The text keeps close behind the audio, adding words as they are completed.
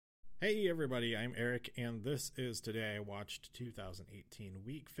Hey everybody, I'm Eric, and this is Today I Watched 2018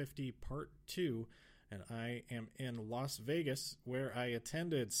 Week 50 Part 2, and I am in Las Vegas, where I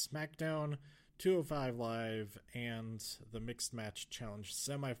attended SmackDown 205 Live and the Mixed Match Challenge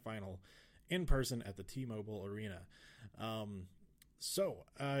semifinal in person at the T-Mobile Arena.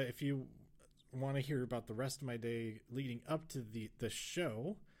 If you want to hear about the rest of my day leading up to the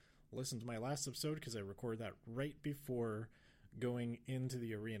show, listen to my last episode because I recorded that right before going into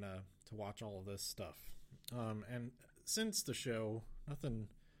the arena to watch all of this stuff. And since the show, nothing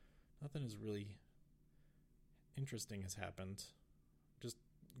is really interesting has happened. Just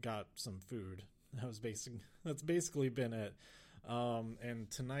got some food. That's basically been it.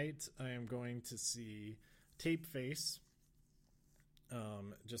 And tonight I am going to see Tape Face. If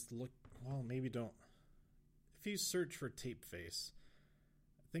you search for Tape Face,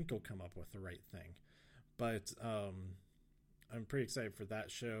 I think you'll come up with the right thing. But I'm pretty excited for that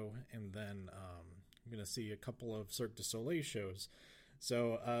show, and then I'm going to see a couple of Cirque du Soleil shows.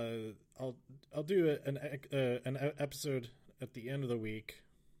 So I'll do an episode at the end of the week,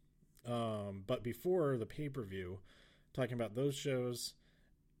 but before the pay-per-view, talking about those shows,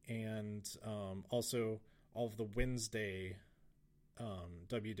 and also all of the Wednesday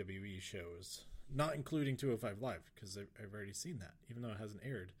WWE shows, not including 205 Live, because I've already seen that, even though it hasn't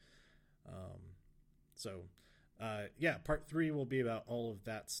aired. Part 3 will be about all of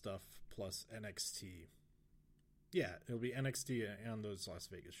that stuff plus NXT. Yeah, it'll be NXT and those Las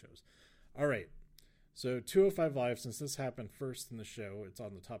Vegas shows. All right. So 205 Live, since this happened first in the show, it's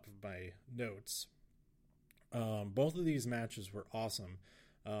on the top of my notes. Both of these matches were awesome.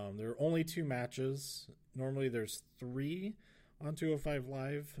 There are only 2 matches. Normally there's 3 on 205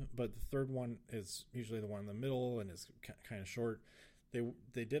 Live, but the third one is usually the one in the middle and is kind of short.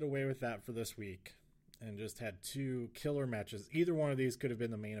 They did away with that for this week and just had 2 killer matches. Either one of these could have been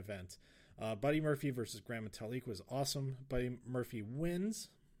the main event. Buddy Murphy versus Gran Metalik was awesome. Buddy Murphy wins.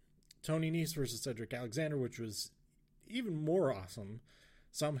 Tony Nese versus Cedric Alexander, which was even more awesome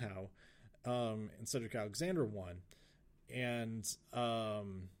somehow. And Cedric Alexander won. And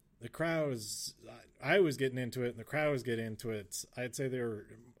the crowd I was getting into it, and the crowd was getting into it. I'd say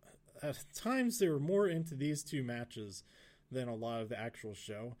at times they were more into these 2 matches than a lot of the actual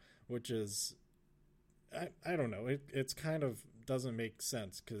show, which is, I don't know. It's kind of doesn't make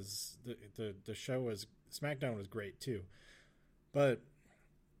sense because the show SmackDown was great too, but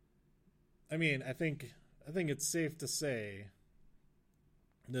I mean I think it's safe to say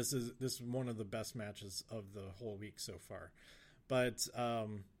this is one of the best matches of the whole week so far. But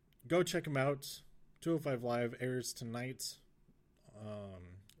go check them out. 205 Live airs tonight.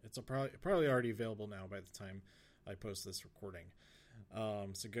 It's probably already available now by the time I post this recording.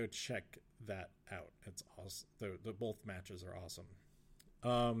 So go check that out. It's awesome. The both matches are awesome.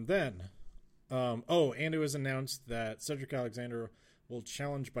 And it was announced that Cedric Alexander will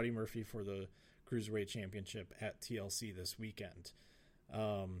challenge Buddy Murphy for the Cruiserweight Championship at TLC this weekend.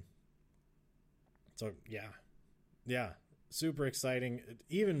 Super exciting.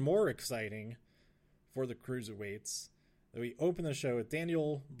 Even more exciting for the Cruiserweights. We open the show with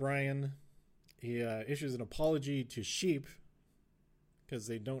Daniel Bryan. He issues an apology to sheep because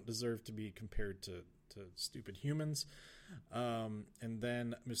they don't deserve to be compared to stupid humans. And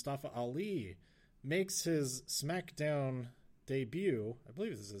then Mustafa Ali makes his SmackDown debut. I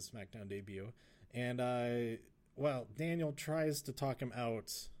believe this is his SmackDown debut. And, Daniel tries to talk him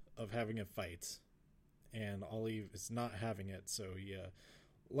out of having a fight. And Ali is not having it, so he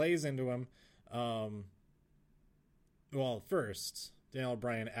lays into him. First, Daniel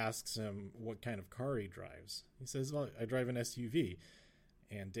Bryan asks him what kind of car he drives. He says, "Well, I drive an SUV."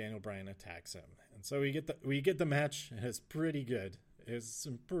 And Daniel Bryan attacks him. And so we get the match, and it's pretty good. It's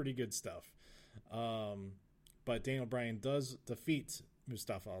some pretty good stuff. But Daniel Bryan does defeat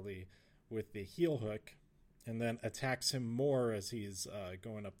Mustafa Ali with the heel hook and then attacks him more as he's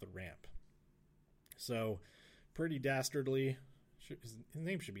going up the ramp. So, pretty dastardly. His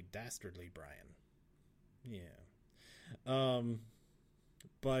name should be Dastardly Bryan. Yeah.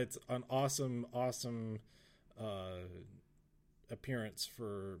 But an awesome appearance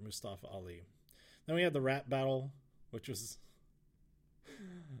for Mustafa Ali. Then we had the rap battle, which was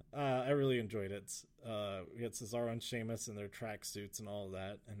I really enjoyed it. We had Cesaro and Sheamus in their tracksuits and all of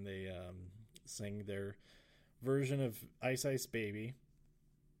that, and they sang their version of Ice Ice Baby.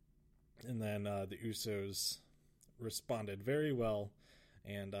 And then the Usos responded very well,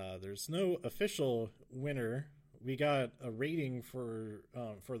 and there's no official winner. We got a rating for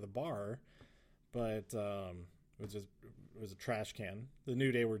the bar, but it was a trash can. The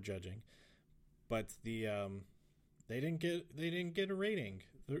New Day were judging, but they didn't get a rating.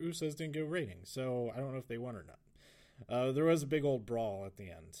 the Usos didn't get a rating, so I don't know if they won or not. There was a big old brawl at the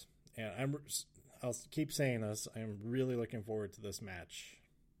end, and I'll keep saying this. I'm really looking forward to this match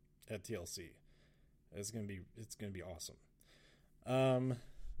at TLC. It's gonna be awesome.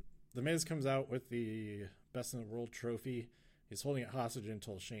 The Miz comes out with the Best in the World trophy. He's holding it hostage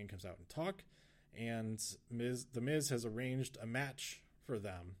until Shane comes out and talk. And the Miz has arranged a match for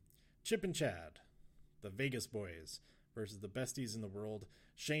them. Chip and Chad, the Vegas Boys, versus the besties in the world.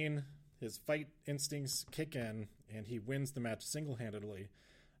 Shane, his fight instincts kick in, and he wins the match single-handedly.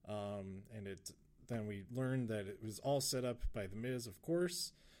 Then we learned that it was all set up by the Miz, of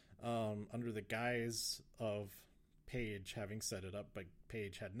course, under the guise of Paige having set it up, but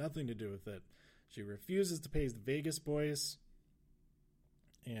Paige had nothing to do with it. She refuses to pay the Vegas Boys,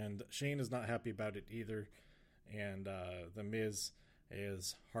 and Shane is not happy about it either, and the Miz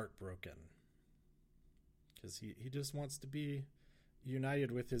is heartbroken because he just wants to be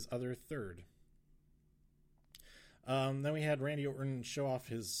united with his other third. Then we had Randy Orton show off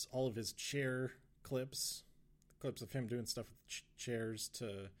all of his chair clips of him doing stuff with chairs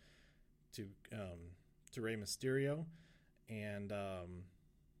to Rey Mysterio, and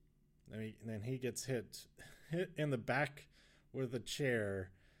then he gets hit in the back with a chair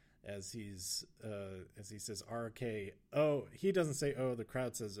as he says RK. Oh, he doesn't say oh, the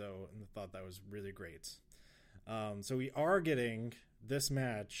crowd says oh, and I thought that was really great. So we are getting this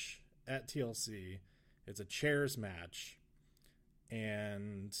match at TLC. It's a chairs match,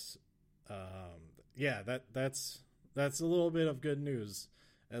 and that's a little bit of good news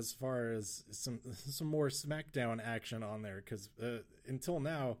as far as some more SmackDown action on there, because until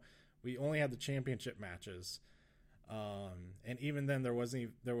now we only had the championship matches, and even then there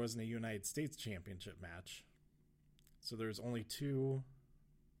wasn't a United States Championship match, so there's only 3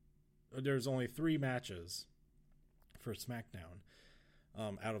 matches for SmackDown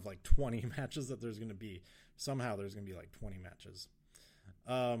out of like 20 matches that there's going to be. Somehow there's going to be like 20 matches.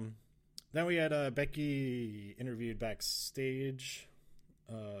 Then we had Becky interviewed backstage.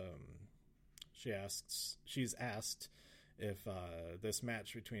 She's asked if this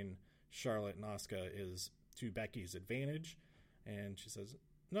match between Charlotte and Asuka is to Becky's advantage, and she says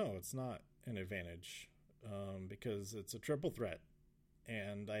no, it's not an advantage, because it's a triple threat,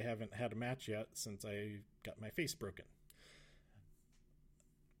 and I haven't had a match yet since I got my face broken.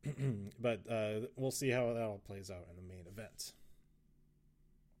 But we'll see how that all plays out in the main event.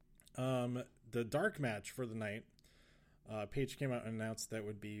 The dark match for the night, Paige came out and announced that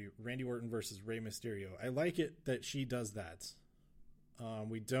would be Randy Orton versus Rey Mysterio. I like it that she does that.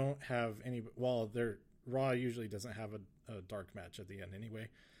 We don't have any... Well, Raw usually doesn't have a dark match at the end anyway.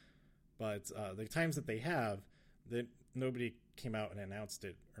 But the times that they have, that nobody came out and announced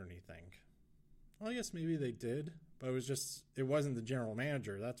it or anything. Well, I guess maybe they did, but it wasn't the general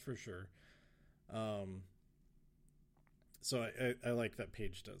manager, that's for sure. So I like that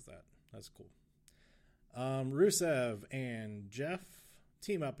Paige does that. That's cool. Rusev and Jeff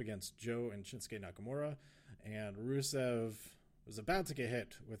team up against Joe and Shinsuke Nakamura, and Rusev was about to get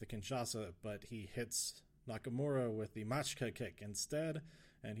hit with a Kinshasa, but he hits Nakamura with the Machka kick instead,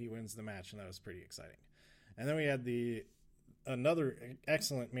 and he wins the match, and that was pretty exciting. And then we had another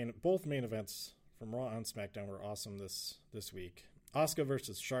excellent both main events from Raw and SmackDown were awesome this week. Asuka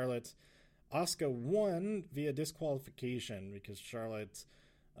versus Charlotte. Asuka won via disqualification because Charlotte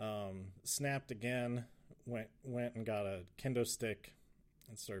snapped again, went and got a kendo stick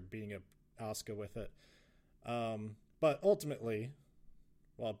and started beating up Asuka with it. But ultimately,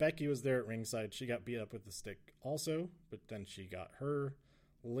 while Becky was there at ringside, she got beat up with the stick also, but then she got her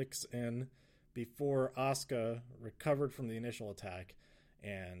licks in before Asuka recovered from the initial attack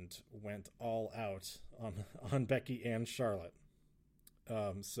and went all out on Becky and Charlotte.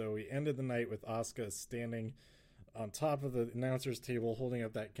 So we ended the night with Asuka standing on top of the announcer's table holding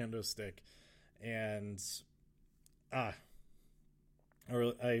up that kendo stick, and I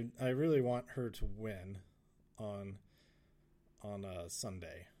really want her to win on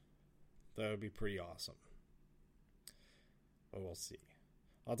Sunday. That would be pretty awesome. But we'll see.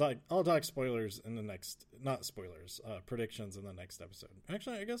 I'll talk spoilers in the next, not spoilers, predictions in the next episode.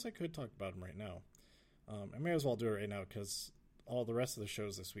 Actually, I guess I could talk about them right now. I may as well do it right now because all the rest of the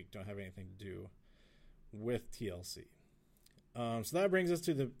shows this week don't have anything to do with TLC. So that brings us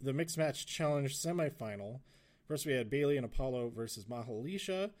to the Mixed Match Challenge semifinal. First, we had Bayley and Apollo versus Maha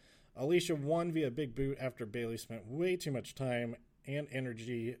Alicia. Alicia won via big boot after Bayley spent way too much time and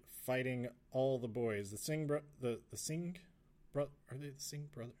energy fighting all the boys. The Singh are they the Singh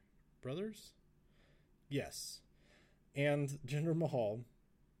brothers? Yes. And Jinder Mahal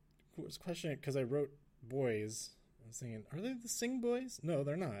was questioning it because I wrote boys I'm saying, are they the Singh Boys? No,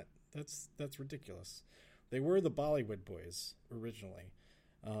 they're not. That's ridiculous. They were the Bollywood Boys originally,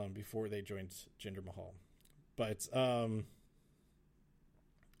 before they joined Jinder Mahal. But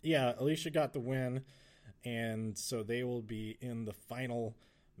yeah, Alicia got the win, and so they will be in the final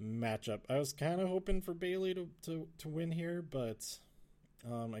matchup. I was kind of hoping for Bayley to win here, but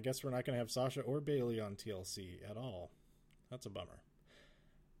I guess we're not going to have Sasha or Bayley on TLC at all. That's a bummer.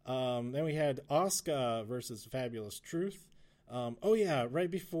 Then we had Asuka versus Fabulous Truth. Oh yeah, right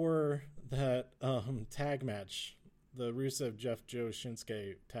before that tag match, the Rusev, Jeff, Joe,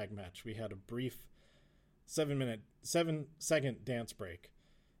 Shinsuke tag match, we had a brief 7-second dance break.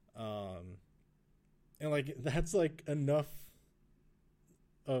 And like that's like enough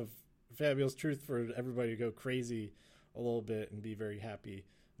of Fabulous Truth for everybody to go crazy a little bit and be very happy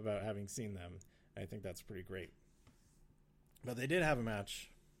about having seen them. I think that's pretty great. But they did have a match.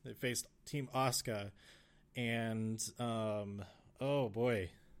 They faced Team Asuka, and oh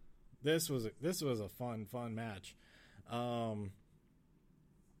boy, this was a fun match.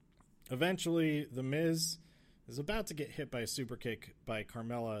 Eventually, The Miz is about to get hit by a super kick by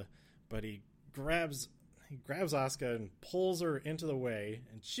Carmella, but he grabs Asuka and pulls her into the way,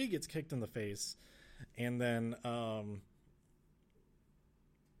 and she gets kicked in the face. And then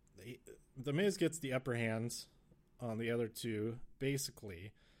the Miz gets the upper hand on the other two,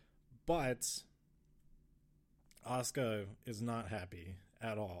 basically, but Asuka is not happy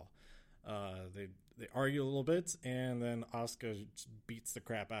at all. They argue a little bit, and then Asuka beats the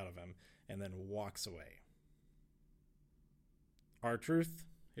crap out of him and then walks away. R-Truth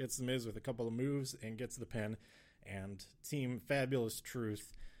hits The Miz with a couple of moves and gets the pin, and Team Fabulous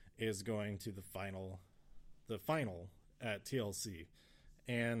Truth is going to the final at TLC.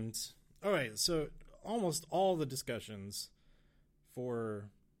 And all right, so almost all the discussions for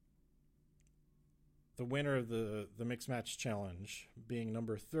the winner of the mixed match challenge being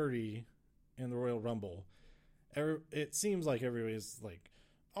number 30 in the Royal Rumble, it seems like everybody's like,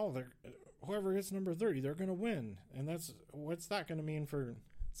 oh, whoever gets number 30, they're going to win. And what's that going to mean for...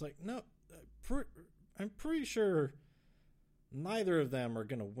 It's like, no, I'm pretty sure neither of them are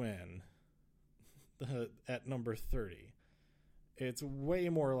going to win at number 30. It's way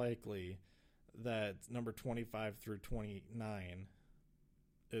more likely that number 25 through 29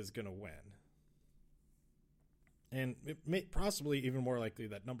 is going to win. And it may possibly even more likely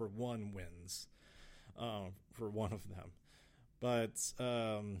that number 1 wins for one of them. But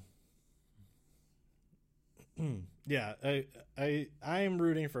yeah, I am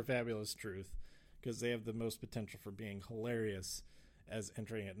rooting for Fabulous Truth because they have the most potential for being hilarious as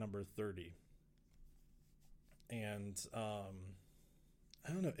entering at number 30. And I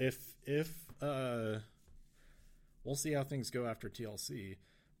don't know if we'll see how things go after TLC,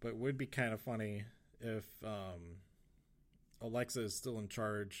 but it would be kind of funny if Alexa is still in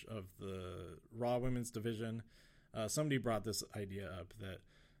charge of the Raw Women's division. Somebody brought this idea up that,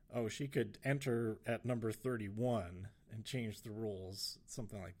 she could enter at number 31 and change the rules,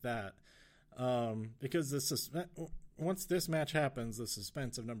 something like that. Because once this match happens, the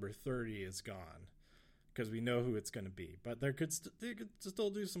suspense of number 30 is gone because we know who it's going to be. But they could still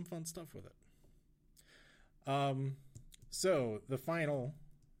do some fun stuff with it. So the final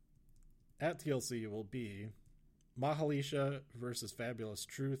at TLC will be Mahalisha versus Fabulous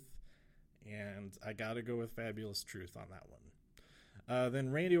Truth, and I gotta go with Fabulous Truth on that one.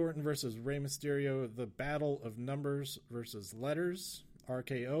 Then Randy Orton versus Rey Mysterio, the Battle of Numbers versus Letters,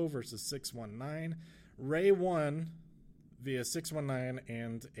 RKO versus 619. Rey won via 619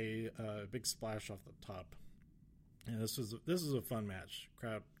 and a big splash off the top. And this was a fun match.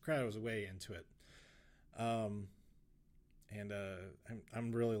 Crowd was way into it. And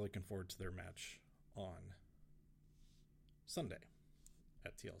I'm really looking forward to their match on Sunday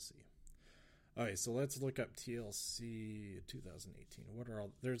at TLC. All right, so let's look up TLC 2018.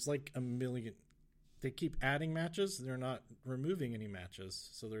 There's like a million. They keep adding matches. They're not removing any matches.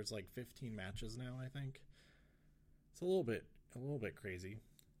 So there's like 15 matches now, I think. It's a little bit crazy.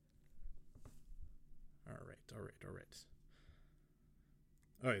 All right.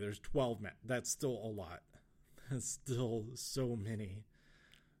 All right, there's 12 matches. That's still a lot. That's still so many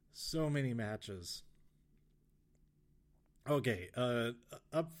matches. Okay,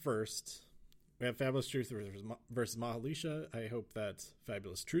 up first, we have Fabulous Truth versus Mahalisha. I hope that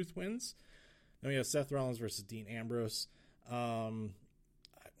Fabulous Truth wins. Then we have Seth Rollins versus Dean Ambrose. I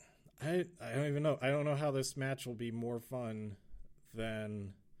don't even know. I don't know how this match will be more fun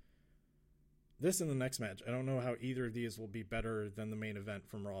than this and the next match. I don't know how either of these will be better than the main event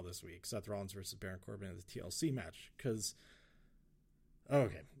from Raw this week, Seth Rollins versus Baron Corbin in the TLC match, because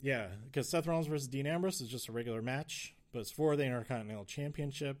Okay, yeah, because Seth Rollins versus Dean Ambrose is just a regular match, but it's for the Intercontinental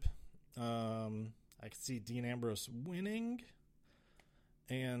Championship. I could see Dean Ambrose winning,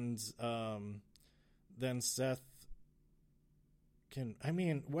 and then Seth can, I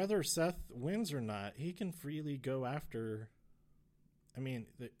mean, whether Seth wins or not, he can freely go after, I mean,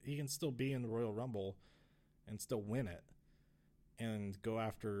 he can still be in the Royal Rumble and still win it and go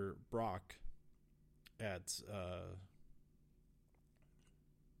after Brock at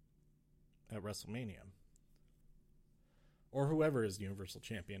WrestleMania, or whoever is Universal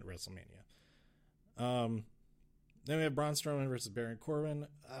Champion at WrestleMania. Then we have Braun Strowman versus Baron Corbin.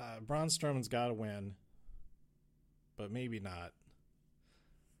 Braun Strowman's got to win, but maybe not.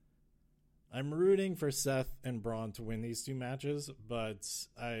 I'm rooting for Seth and Braun to win these two matches, but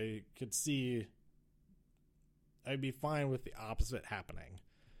I could see I'd be fine with the opposite happening.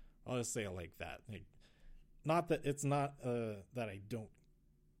 I'll just say it like that. Like, not that it's not that I don't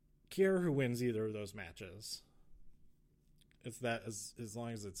care who wins either of those matches. It's that as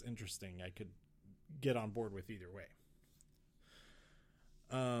long as it's interesting, I could get on board with either way.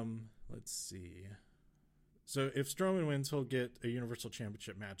 Let's see. So if Strowman wins, he'll get a Universal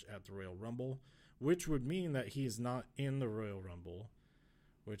Championship match at the Royal Rumble, which would mean that he's not in the Royal Rumble,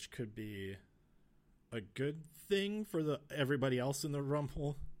 which could be a good thing for everybody else in the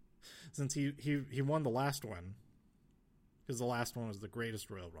Rumble, since he won the last one, because the last one was the greatest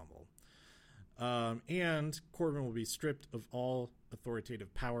Royal Rumble. And Corbin will be stripped of all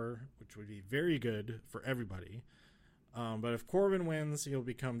authoritative power, which would be very good for everybody. But if Corbin wins, he'll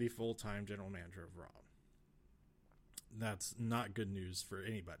become the full-time general manager of Raw. That's not good news for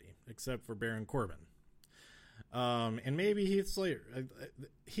anybody, except for Baron Corbin. And maybe Heath Slater.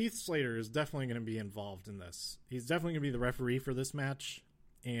 Heath Slater is definitely going to be involved in this. He's definitely going to be the referee for this match.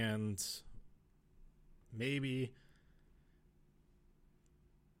 And maybe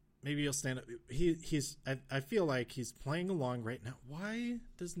he'll stand up. I feel like he's playing along right now. Why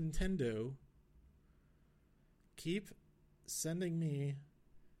does Nintendo keep sending me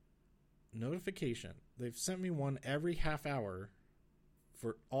notification? They've sent me one every half hour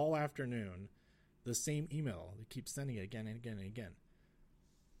for all afternoon. The same email. They keep sending it again and again and again.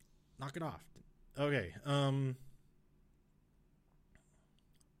 Knock it off. Okay.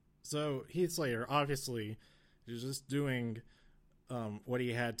 So Heath Slater obviously is just doing what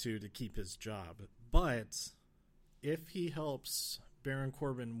he had to keep his job. But if he helps Baron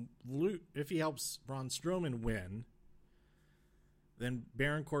Corbin, if he helps Braun Strowman win, then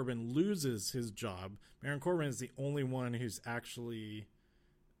Baron Corbin loses his job. Baron Corbin is the only one who's actually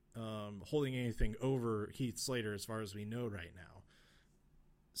holding anything over Heath Slater as far as we know right now.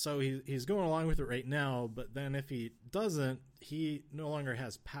 So he's going along with it right now, but then if he doesn't, he no longer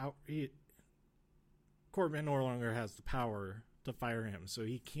has power. Corbin no longer has the power to fire him, so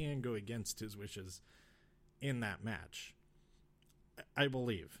he can go against his wishes in that match, I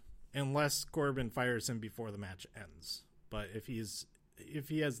believe, unless Corbin fires him before the match ends. But if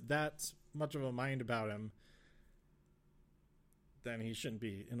he has that much of a mind about him, then he shouldn't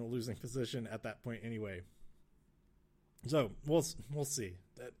be in a losing position at that point anyway. So we'll see.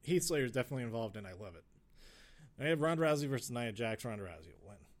 That Heath Slater is definitely involved, and I love it. I have Ronda Rousey versus Nia Jax. Ronda Rousey will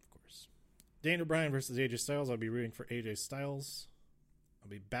win, of course. Daniel Bryan versus AJ Styles. I'll be rooting for AJ Styles. I'll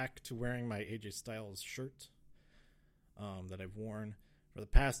be back to wearing my AJ Styles shirt that I've worn for the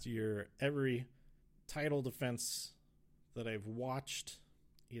past year. Every title defense that I've watched,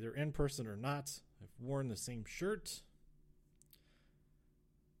 either in person or not, I've worn the same shirt.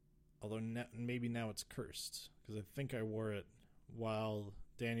 Although maybe now it's cursed, because I think I wore it while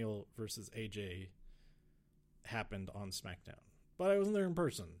Daniel versus AJ happened on SmackDown. But I wasn't there in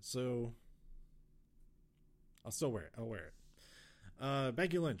person, so I'll still wear it. I'll wear it.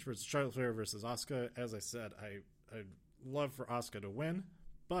 Becky Lynch versus Charlotte Flair versus Asuka. As I said, I'd love for Asuka to win,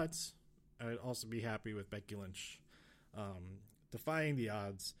 but I'd also be happy with Becky Lynch defying the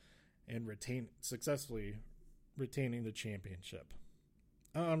odds and successfully retaining the championship.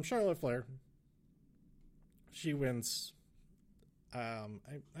 Charlotte Flair, she wins. I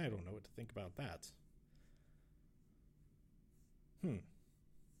don't know what to think about that.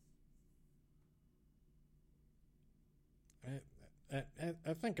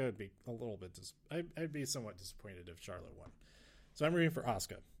 I think I would be a little bit I'd be somewhat disappointed if Charlotte won. So I'm rooting for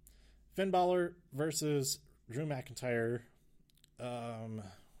Asuka. Finn Balor versus Drew McIntyre.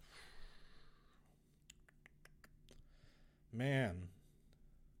 Man,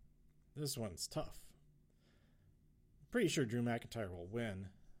 this one's tough. Pretty sure Drew McIntyre will win,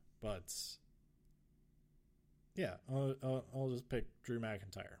 but yeah, I'll just pick Drew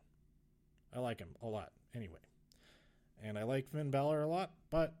McIntyre. I like him a lot anyway. And I like Finn Balor a lot,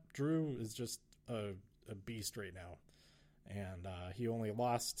 but Drew is just a beast right now. And he only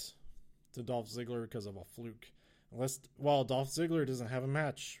lost to Dolph Ziggler because of a fluke. While Dolph Ziggler doesn't have a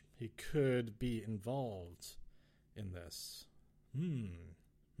match, he could be involved in this. We'll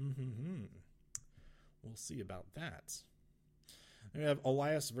see about that. Then we have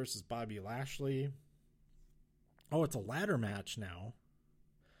Elias versus Bobby Lashley. Oh, it's a ladder match now.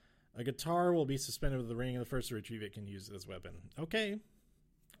 A guitar will be suspended with the ring, and the first to retrieve it can use it as weapon. Okay.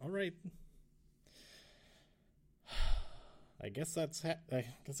 All right. I guess that's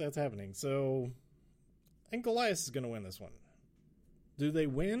happening. So, I think Elias is going to win this one. Do they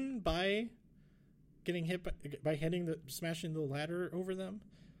win by getting hit by smashing the ladder over them?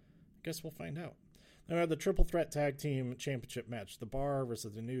 I guess we'll find out. Then we have the Triple Threat Tag Team Championship match: The Bar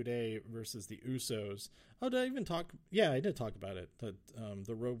versus the New Day versus the Usos. Oh, did I even talk? Yeah, I did talk about it. That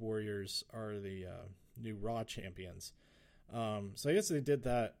the Road Warriors are the new Raw champions. So I guess they did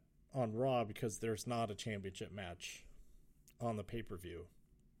that on Raw because there's not a championship match on the pay-per-view.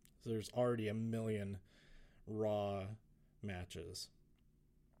 So there's already a million Raw matches.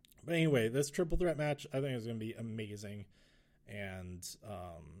 But anyway, this triple threat match I think is going to be amazing, and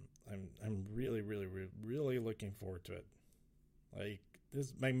I'm really, really, really, really looking forward to it. Like, this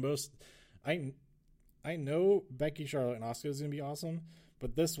is my most. I know Becky, Charlotte, and Asuka is going to be awesome,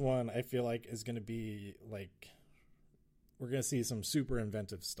 but this one I feel like is going to be like, we're going to see some super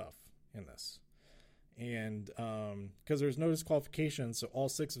inventive stuff in this. And because there's no disqualification, so all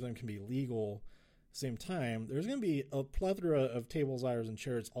 6 of them can be legal at the same time, there's going to be a plethora of tables, ladders, and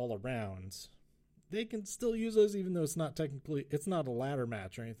chairs all around. They can still use those even though it's not a ladder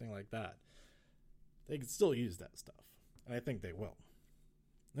match or anything like that. They can still use that stuff, and I think they will.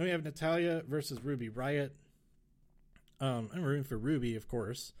 Then we have Natalya versus Ruby Riott. I'm rooting for Ruby, of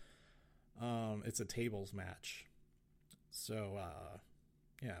course. It's a tables match. So,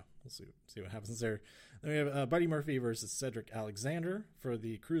 yeah, we'll see what happens there. Then we have Buddy Murphy versus Cedric Alexander for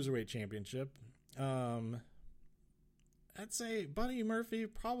the Cruiserweight Championship. I'd say Buddy Murphy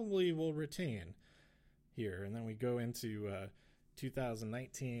probably will retain here. And then we go into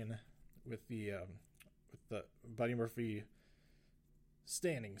 2019 with the Buddy Murphy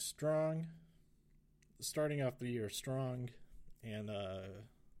standing strong, starting off the year strong, and we'll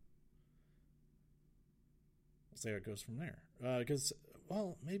see how it goes from there. Because,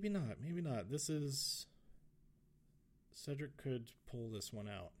 well, maybe not. This is... Cedric could pull this one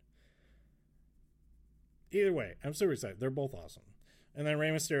out. Either way, I'm super excited. They're both awesome. And then Rey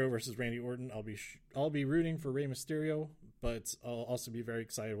Mysterio versus Randy Orton. I'll be rooting for Rey Mysterio, but I'll also be very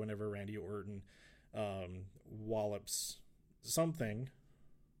excited whenever Randy Orton wallops something.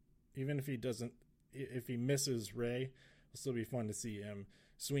 Even if he misses Rey, it'll still be fun to see him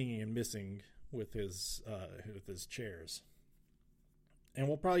swinging and missing with his chairs. And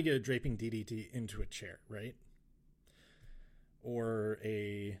we'll probably get a draping DDT into a chair, right? Or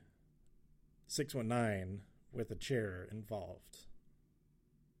a 619 with a chair involved.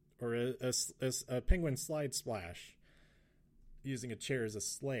 Or a penguin slide splash using a chair as a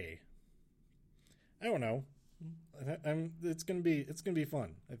sleigh. I don't know. It's gonna be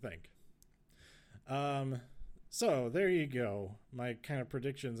fun, I think. So there you go. My kind of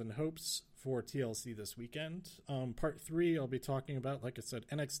predictions and hopes for TLC this weekend. Part 3, I'll be talking about, like I said,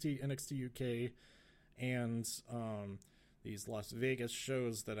 NXT, NXT UK, and these Las Vegas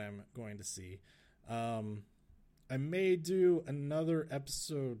shows that I'm going to see. I may do another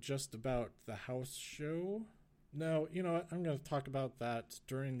episode just about the house show. No, you know what? I'm going to talk about that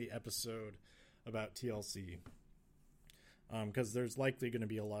during the episode about TLC. Because there's likely going to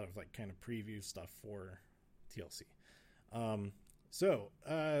be a lot of like kind of preview stuff for TLC. So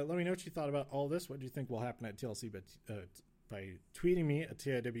let me know what you thought about all this. What do you think will happen at TLC by tweeting me at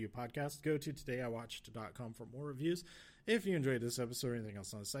TIW Podcast? Go to todayiwatched.com for more reviews. If you enjoyed this episode or anything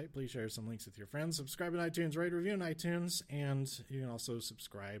else on the site, please share some links with your friends. Subscribe on iTunes, rate, review on iTunes, and you can also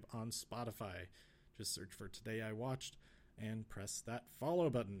subscribe on Spotify. Just search for Today I Watched and press that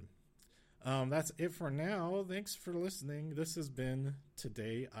follow button. That's it for now. Thanks for listening. This has been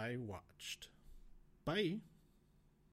Today I Watched. Bye.